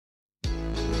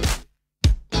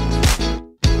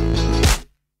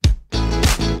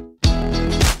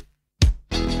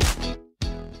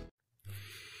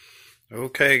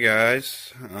Okay,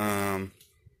 guys,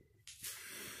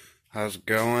 how's it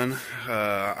going?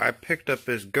 I picked up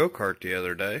this go-kart the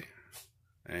other day,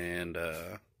 and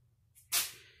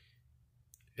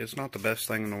it's not the best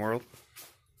thing in the world.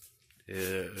 It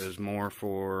is more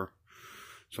for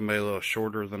somebody a little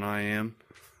shorter than I am.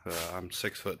 I'm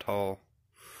 6 foot tall,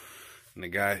 and the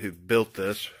guy who built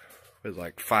this was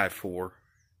like 5'4".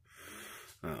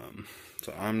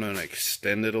 So I'm going to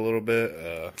extend it a little bit,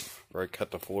 where I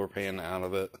cut the floor pan out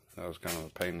of it. That was kind of a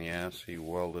pain in the ass. He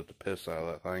welded the piss out of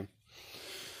that thing.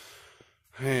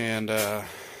 And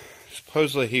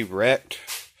supposedly he wrecked,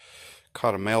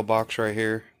 caught a mailbox right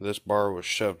here. This bar was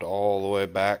shoved all the way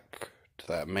back to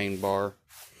that main bar.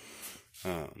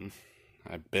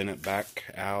 I bent it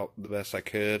back out the best I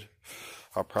could.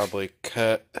 I'll probably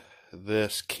cut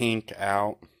this kink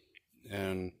out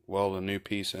and weld a new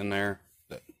piece in there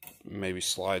that maybe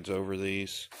slides over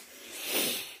these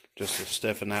just to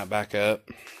stiffen that back up.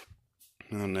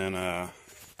 And then I'll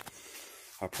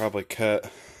probably cut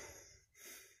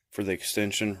for the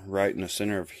extension right in the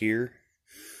center of here,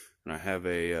 and I have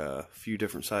a few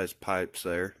different sized pipes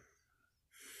there,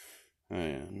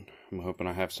 and I'm hoping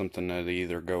I have something that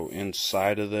either go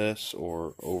inside of this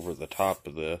or over the top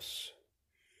of this.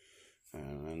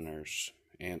 And then there's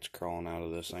ants crawling out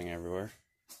of this thing everywhere.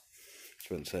 It's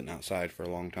been sitting outside for a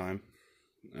long time.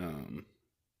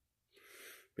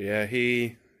 But yeah,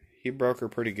 he broke her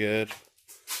pretty good.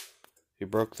 He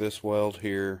broke this weld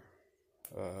here.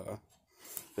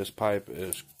 This pipe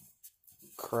is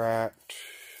cracked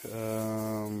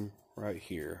right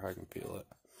here. I can feel it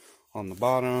on the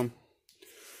bottom.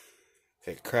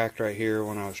 It cracked right here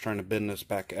when I was trying to bend this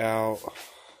back out.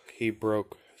 He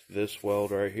broke this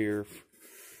weld right here,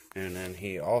 and then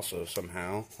he also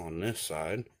somehow on this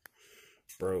side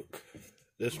broke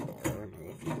this bar. I don't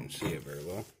know if you can see it very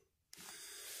well,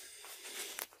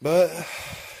 but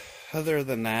other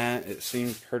than that, it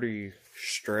seems pretty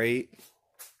straight.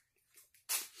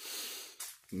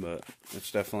 But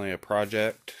it's definitely a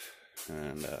project,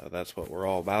 and that's what we're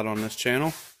all about on this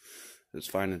channel, is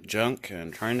finding junk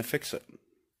and trying to fix it.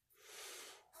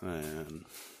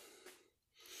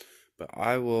 But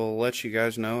I will let you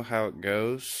guys know how it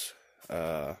goes.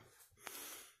 The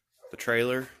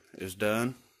trailer is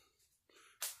done.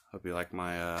 Hope you like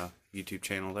my YouTube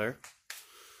channel there.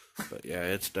 But yeah,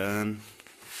 it's done.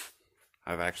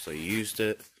 I've actually used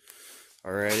it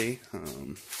already.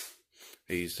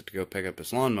 I used it to go pick up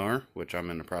his lawnmower, which I'm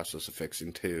in the process of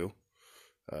fixing too.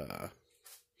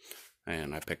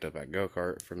 And I picked up that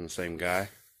go-kart from the same guy.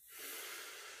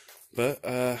 But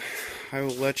I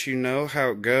will let you know how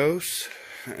it goes,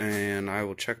 and I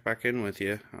will check back in with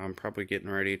you. I'm probably getting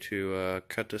ready to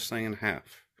cut this thing in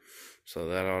half, so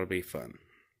that ought to be fun.